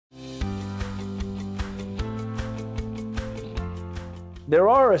there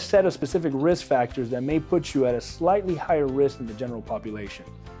are a set of specific risk factors that may put you at a slightly higher risk than the general population.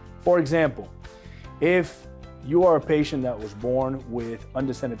 For example, if you are a patient that was born with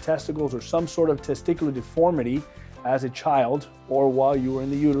undescended testicles or some sort of testicular deformity as a child or while you were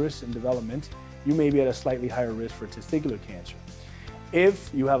in the uterus in development, you may be at a slightly higher risk for testicular cancer. If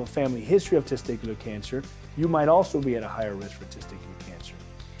you have a family history of testicular cancer, you might also be at a higher risk for testicular cancer.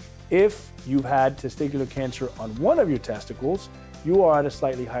 If you've had testicular cancer on one of your testicles, you are at a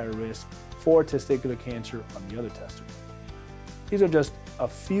slightly higher risk for testicular cancer on the other testicle. These are just a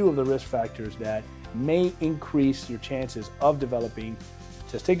few of the risk factors that may increase your chances of developing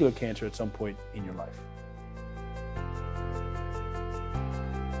testicular cancer at some point in your life.